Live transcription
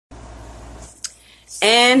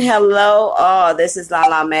And hello, all. This is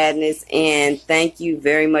Lala Madness, and thank you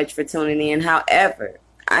very much for tuning in. However,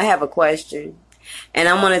 I have a question, and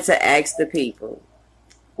I wanted to ask the people.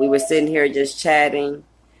 We were sitting here just chatting,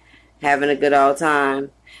 having a good old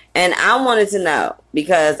time, and I wanted to know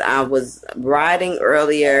because I was riding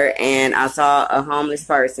earlier and I saw a homeless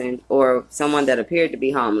person or someone that appeared to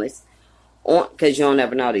be homeless. Because you don't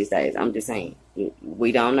ever know these days. I'm just saying,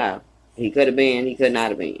 we don't know. He could have been, he could not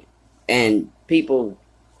have been. And people,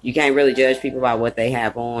 you can't really judge people by what they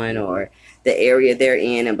have on or the area they're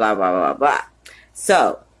in and blah, blah, blah, blah.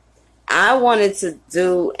 So, I wanted to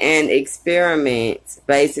do an experiment,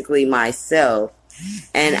 basically myself,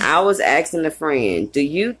 and I was asking a friend, do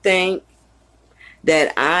you think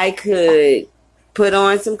that I could put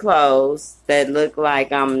on some clothes that look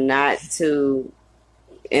like I'm not too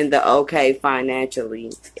in the okay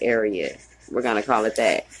financially area? We're going to call it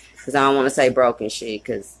that. Because I don't want to say broken shit,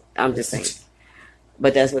 because I'm just saying.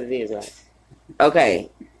 But that's what it is, right?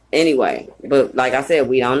 Okay. Anyway, but like I said,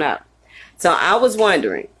 we don't know. So I was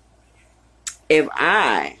wondering if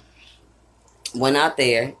I went out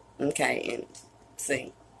there, okay, and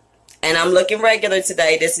see. And I'm looking regular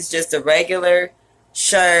today. This is just a regular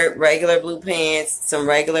shirt, regular blue pants, some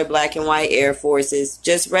regular black and white Air Forces,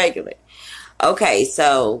 just regular. Okay,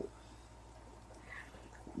 so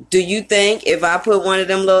do you think if I put one of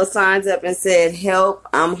them little signs up and said, help,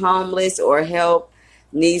 I'm homeless, or help,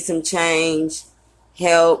 need some change,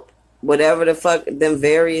 help, whatever the fuck them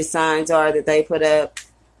various signs are that they put up,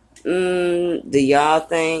 do y'all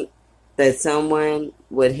think that someone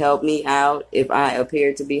would help me out if I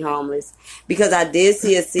appeared to be homeless? Because I did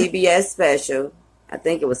see a CBS special, I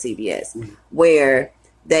think it was CBS, where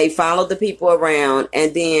they followed the people around,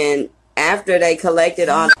 and then after they collected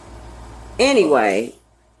all... Anyway,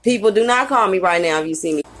 people, do not call me right now if you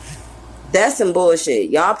see me. That's some bullshit.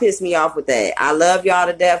 Y'all piss me off with that. I love y'all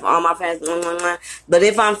to death, all my fans. But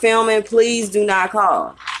if I'm filming, please do not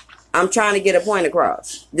call. I'm trying to get a point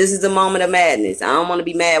across. This is a moment of madness. I don't want to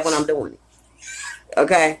be mad when I'm doing it.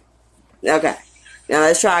 Okay? Okay. Now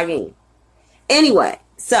let's try again. Anyway,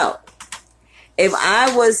 so if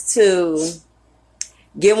I was to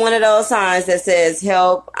get one of those signs that says,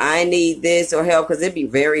 help, I need this, or help, because it'd be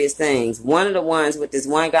various things. One of the ones with this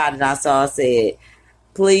one guy that I saw said,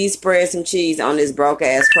 please spread some cheese on this broke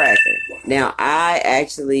ass cracker. Now, I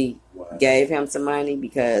actually gave him some money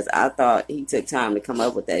because I thought he took time to come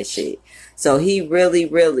up with that shit. So he really,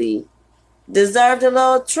 really deserved a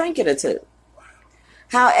little trinket or two.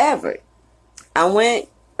 However, I went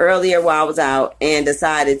earlier while I was out and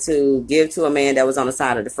decided to give to a man that was on the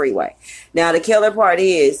side of the freeway. Now, the killer part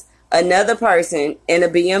is another person in a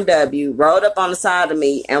BMW rode up on the side of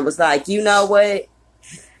me and was like, you know what?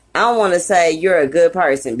 I don't want to say you're a good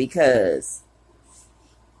person because...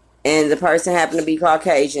 And the person happened to be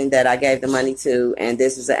Caucasian that I gave the money to, and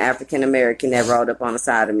this was an African American that rode up on the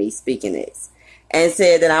side of me speaking this. And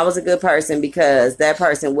said that I was a good person because that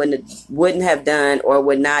person wouldn't have done or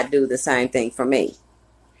would not do the same thing for me.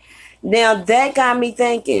 Now, that got me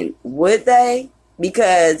thinking, would they?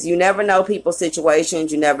 Because you never know people's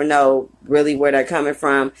situations. You never know really where they're coming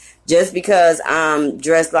from. Just because I'm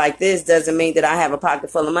dressed like this doesn't mean that I have a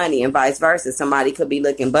pocket full of money, and vice versa. Somebody could be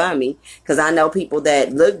looking bummy, because I know people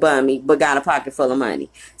that look bummy but got a pocket full of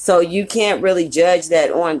money. So you can't really judge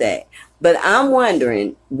that on that. But I'm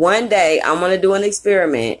wondering, one day I'm going to do an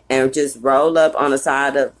experiment and just roll up on the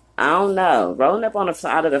side of, I don't know, rolling up on the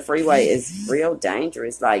side of the freeway is real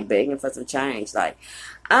dangerous, like begging for some change. Like,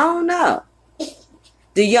 I don't know.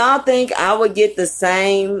 Do y'all think I would get the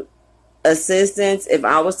same assistance if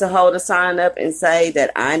I was to hold a sign up and say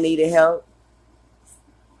that I needed help?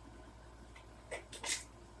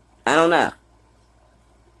 I don't know.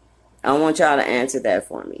 I want y'all to answer that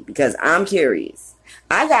for me because I'm curious.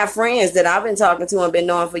 I got friends that I've been talking to and been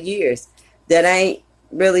knowing for years that ain't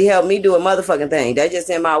really helped me do a motherfucking thing. They're just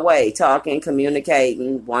in my way, talking,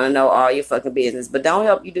 communicating, want to know all your fucking business, but don't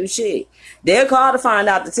help you do shit. They'll call to find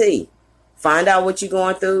out the tea. Find out what you're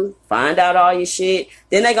going through. Find out all your shit.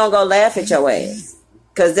 Then they going to go laugh at your ass.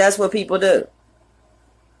 Because that's what people do.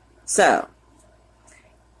 So,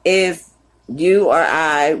 if you or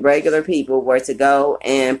I, regular people, were to go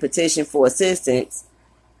and petition for assistance,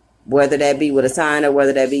 whether that be with a sign or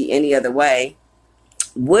whether that be any other way,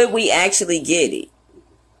 would we actually get it?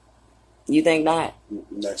 You think not?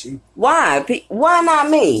 Not you. Why? Why not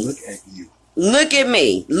me? Look at you. Look at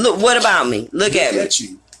me. Look. What about me? Look at me.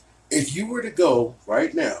 You. If you were to go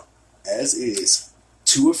right now, as is,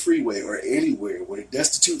 to a freeway or anywhere with a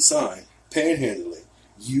destitute sign, panhandling,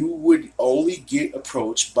 you would only get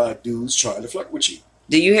approached by dudes trying to flirt with you.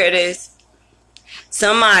 Do you hear this?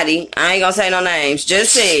 Somebody, I ain't gonna say no names,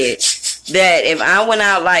 just said that if I went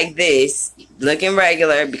out like this, looking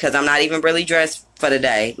regular, because I'm not even really dressed for the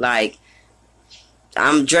day, like,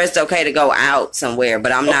 I'm dressed okay to go out somewhere,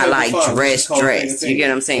 but I'm not like dressed. You get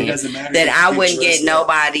what I'm saying? That I wouldn't get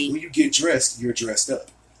nobody. When you get dressed, you're dressed up.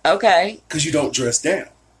 Okay. Because you don't dress down.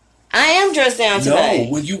 I am dressed down today.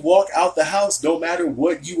 No, when you walk out the house, no matter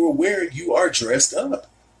what you are wearing, you are dressed up.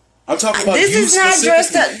 I'm talking about this you is not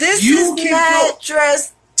dressed up. This is not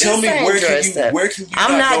dressed. Tell me where can you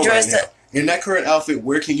I'm not dressed up in that current outfit.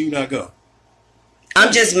 Where can you not go?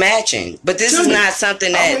 I'm just matching, but this is not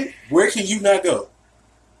something that. Where can you not go?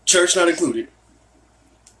 Church not included.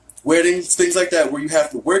 Weddings, things like that, where you have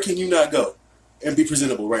to. Where can you not go and be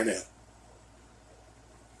presentable right now?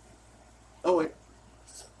 Oh wait.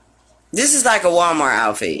 This is like a Walmart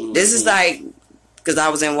outfit. Mm-hmm. This is like, because I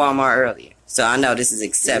was in Walmart earlier, so I know this is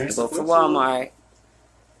acceptable for Walmart.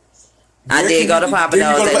 I did go to Papa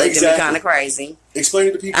Do's. They looked at me kind of crazy. Explain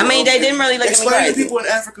it to people. I mean, they didn't really look at me crazy. Explain to people in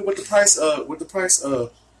Africa how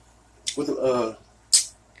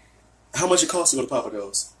much it costs to go to Papa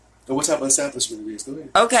Do's. And what type of establishment it is. Go ahead.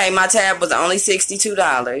 Okay, my tab was only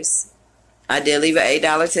 $62. I did leave an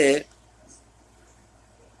 $8 tip.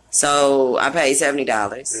 So I paid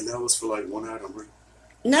 $70. And that was for like one item, right?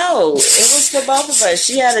 No, it was for both of us.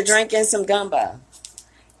 She had a drink and some gumbo.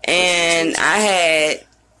 And I had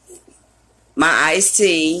my iced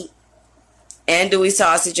tea and Dewey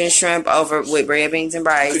sausage and shrimp over with red beans and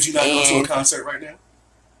rice. Could you not go to a concert right now?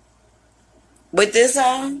 With this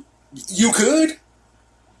on? You could.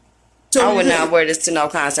 I would not wear this to no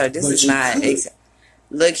concert. This is not.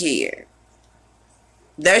 Look here.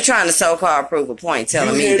 They're trying to so-called prove a point,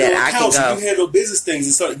 telling me that I can go. You handle business things,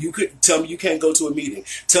 and so you could tell me you can't go to a meeting.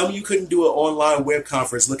 Tell me you couldn't do an online web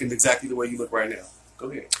conference looking exactly the way you look right now.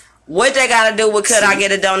 Go ahead. What they got to do with could I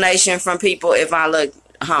get a donation from people if I look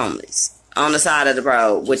homeless on the side of the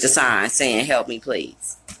road with the sign saying "Help me,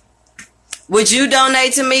 please"? Would you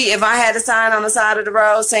donate to me if I had a sign on the side of the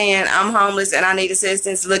road saying I'm homeless and I need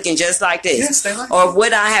assistance looking just like this? Yes, they like or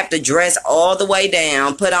would I have to dress all the way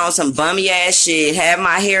down, put on some bummy ass shit, have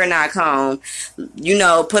my hair not combed,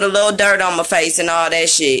 put a little dirt on my face and all that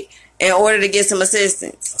shit in order to get some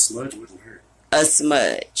assistance? A smudge wouldn't hurt. A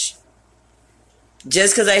smudge.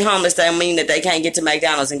 Just because they homeless doesn't mean that they can't get to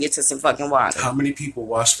McDonald's and get to some fucking water. How many people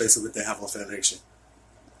wash faces if they have on foundation?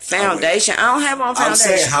 Foundation? I don't have on foundation.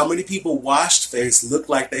 I'm saying how many people washed face look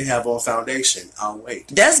like they have on foundation? I'll wait.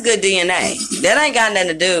 That's good DNA. That ain't got nothing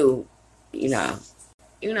to do,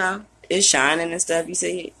 it's shining and stuff, you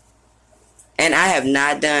see it. And I have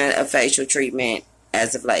not done a facial treatment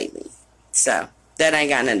as of lately. So, that ain't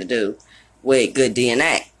got nothing to do with good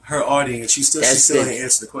DNA. Her audience, she still ain't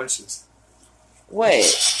answer the questions.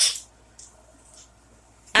 What?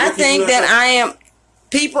 I think that I am...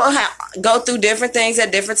 People go through different things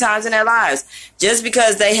at different times in their lives. Just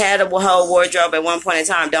because they had a whole wardrobe at one point in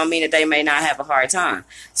time don't mean that they may not have a hard time.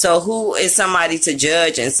 So who is somebody to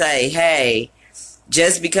judge and say, hey,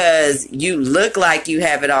 just because you look like you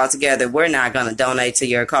have it all together, we're not going to donate to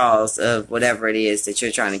your cause of whatever it is that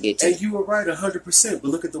you're trying to get to. And you were right 100%, but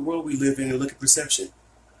look at the world we live in and look at perception.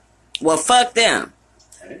 Well, fuck them.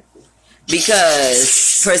 Okay.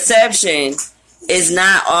 Because perception is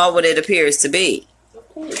not all what it appears to be.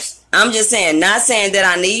 I'm just saying, not saying that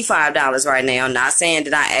I need $5 right now, not saying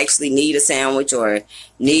that I actually need a sandwich or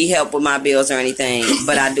need help with my bills or anything,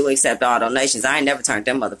 but I do accept all donations. I ain't never turned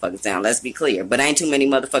them motherfuckers down, let's be clear. But ain't too many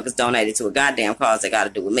motherfuckers donated to a goddamn cause that got to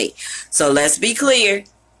do with me. So let's be clear.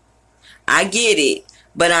 I get it,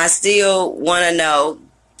 but I still want to know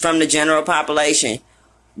from the general population,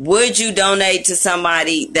 would you donate to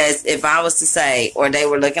somebody that's, if I was to say, or they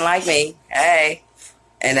were looking like me, hey,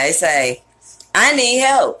 and they say, I need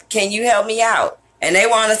help. Can you help me out? And they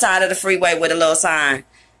were on the side of the freeway with a little sign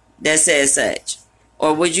that says such.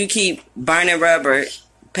 Or would you keep burning rubber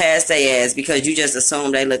past their ass because you just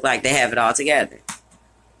assume they look like they have it all together?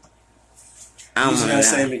 Using that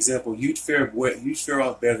same example, you'd fare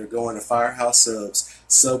off better going to Firehouse Subs,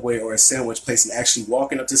 Subway, or a sandwich place and actually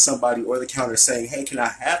walking up to somebody or the counter saying, hey, can I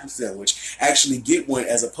have a sandwich? Actually get one,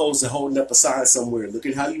 as opposed to holding up a sign somewhere,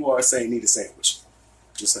 looking how you are, saying need a sandwich.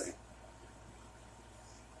 Just saying.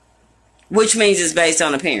 Which means it's based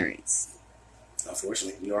on appearance.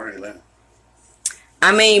 Unfortunately, we are in Atlanta.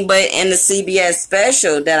 I mean, but in the CBS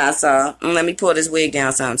special that I saw, let me pull this wig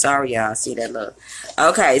down so I'm sorry, y'all. See that look.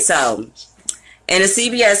 Okay, so in the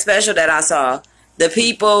CBS special that I saw, the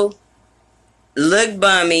people looked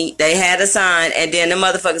bummy, they had a sign, and then the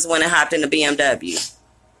motherfuckers went and hopped in the BMW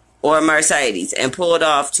or a Mercedes and pulled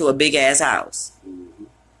off to a big ass house.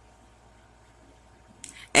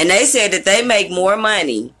 And they said that they make more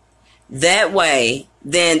money that way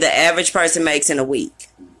than the average person makes in a week.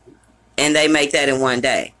 And they make that in one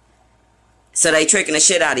day. So they tricking the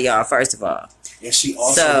shit out of y'all, first of all. And she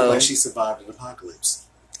also like she survived an apocalypse.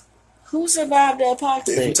 Who survived the If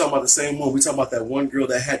apocalypse? we talking about the same one, we talking about that one girl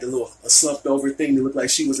that had the little slumped over thing that looked like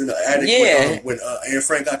she was in the attic when Anne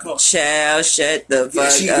Frank got caught. Child, shut the fuck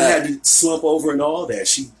up. She had to slump over and all that.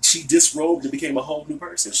 She disrobed and became a whole new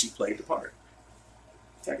person. She played the part.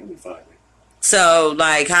 Technically fine. So,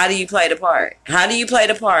 like, how do you play the part? How do you play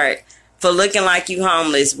the part for looking like you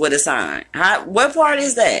homeless with a sign? What part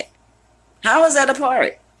is that? How is that a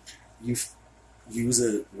part? You use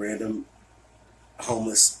a random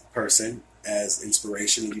homeless person as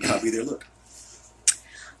inspiration and you copy their look.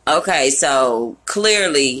 Okay, so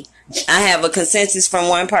clearly I have a consensus from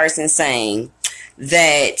one person saying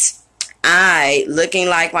that I, looking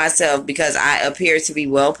like myself because I appear to be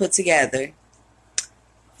well put together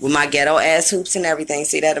with my ghetto ass hoops and everything.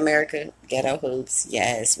 See that, America? Ghetto hoops.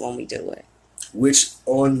 Yes, when we do it. Which,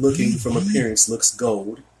 on looking from appearance, looks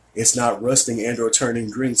gold. It's not rusting and or turning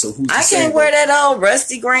green. So who's I can't wear that old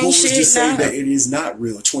rusty green shit. Who's to say that it is not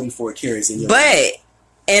real? 24 carats in your But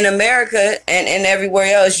in America and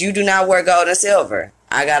everywhere else, you do not wear gold and silver.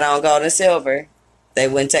 I got on gold and silver. They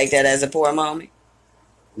wouldn't take that as a poor moment.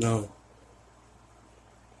 No.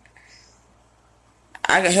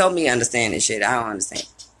 I can help me understand this shit. I don't understand.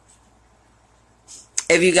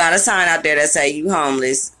 If you got a sign out there that say you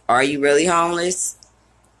homeless, are you really homeless?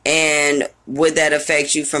 And would that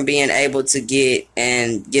affect you from being able to get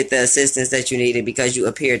the assistance that you needed because you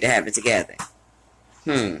appeared to have it together?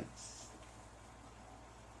 I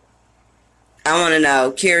want to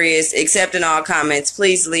know. Curious. Accepting all comments.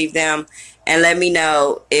 Please leave them and let me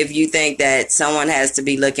know if you think that someone has to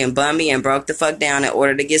be looking bummy and broke the fuck down in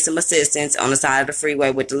order to get some assistance on the side of the freeway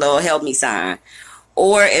with the little help me sign.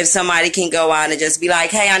 Or if somebody can go out and just be like,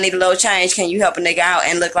 hey, I need a little change. Can you help a nigga out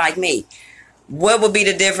and look like me? What would be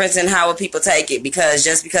the difference in how would people take it? Because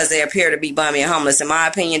just because they appear to be bummy and homeless, in my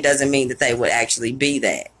opinion, doesn't mean that they would actually be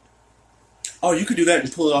that. Oh, you could do that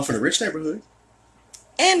and pull it off in a rich neighborhood.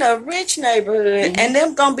 In a rich neighborhood. And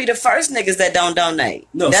them gonna be the first niggas that don't donate.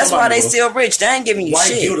 No, that's why they still rich. They ain't giving you white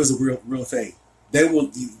shit. White guilt is a real thing. They will,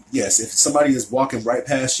 yes, if somebody is walking right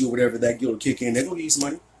past you or whatever, that guilt will kick in. They're gonna give you some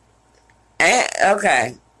money.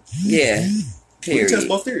 Okay. Yeah. Period. We can test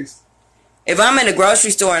both theories. If I'm in the grocery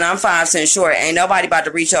store and I'm 5 cents short, ain't nobody about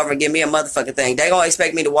to reach over and give me a motherfucking thing. They gonna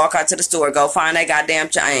expect me to walk out to the store, go find that goddamn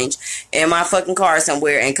change in my fucking car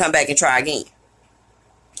somewhere and come back and try again.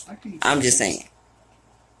 I'm just saying.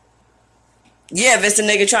 Yeah, if it's a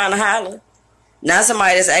nigga trying to holler. Not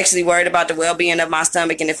somebody that's actually worried about the well-being of my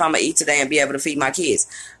stomach and if I'm gonna eat today and be able to feed my kids.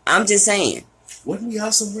 I'm just saying. Wasn't we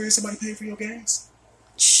out somewhere and somebody paid for your gas?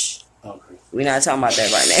 Shh. Okay. We're not talking about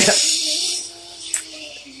that right now.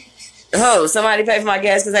 Oh, somebody paid for my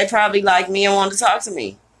gas because they probably like me and wanted to talk to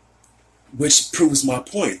me. Which proves my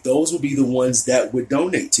point. Those would be the ones that would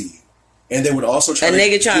donate to you. And they would also try a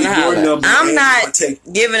nigga trying to holler. I'm not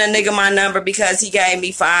giving a nigga my number because he gave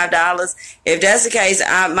me $5. If that's the case,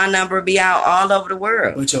 my number would be out all over the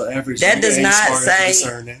world. But your average that does not say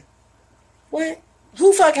that. What?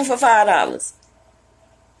 Who fucking for $5?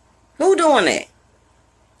 Who doing that?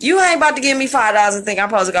 You ain't about to give me $5 and think I'm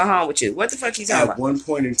supposed to go home with you. What the fuck you talking about? At one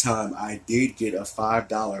point in time, I did get a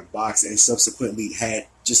 $5 box and subsequently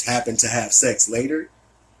just happened to have sex later.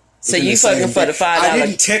 So you fucking for the $5? I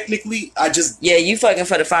didn't technically. I just you fucking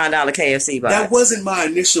for the $5 KFC box. That wasn't my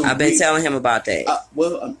initial. I've been telling him about that.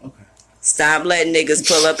 Okay. Stop letting niggas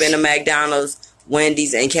pull up in a McDonald's,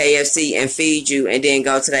 Wendy's, and KFC and feed you, and then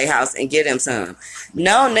go to their house and get them some.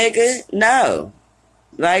 No, nigga, no.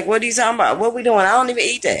 Like, what are you talking about? What we doing? I don't even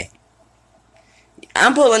eat that.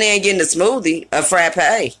 I'm pulling in getting a smoothie, a frappe,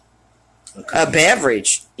 a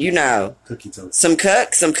beverage, cookie toast, some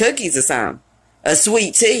cookies or something. A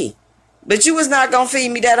sweet tea. But you was not gonna feed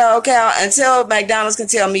me that old cow until McDonald's can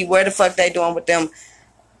tell me where the fuck they doing with them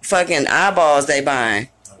fucking eyeballs they buying.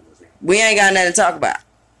 We ain't got nothing to talk about.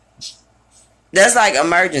 That's like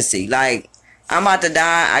emergency. Like, I'm about to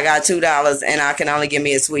die, I got $2 and I can only give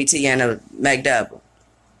me a sweet tea and a McDouble.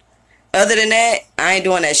 Other than that, I ain't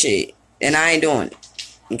doing that shit. And I ain't doing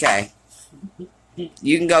it. Okay?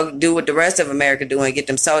 You can go do what the rest of America do and get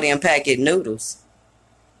them sodium packet noodles.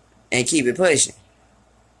 And keep it pushing.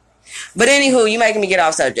 But anywho, you making me get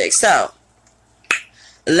off subject. So,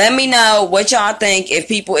 Let me know what y'all think, if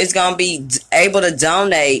people is going to be able to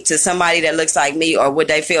donate to somebody that looks like me, or would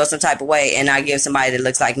they feel some type of way and not give somebody that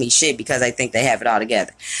looks like me shit because they think they have it all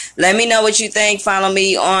together. Let me know what you think. Follow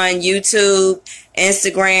me on YouTube,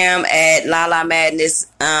 Instagram at Lala Madness,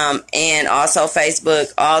 and also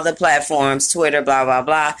Facebook, all the platforms, Twitter, blah, blah,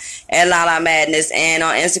 blah, at Lala Madness. And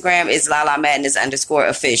on Instagram, it's Lala Madness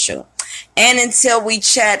 _official. And until we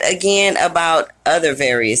chat again about other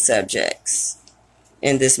various subjects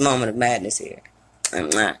in this moment of madness here.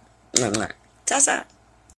 Ta-ta.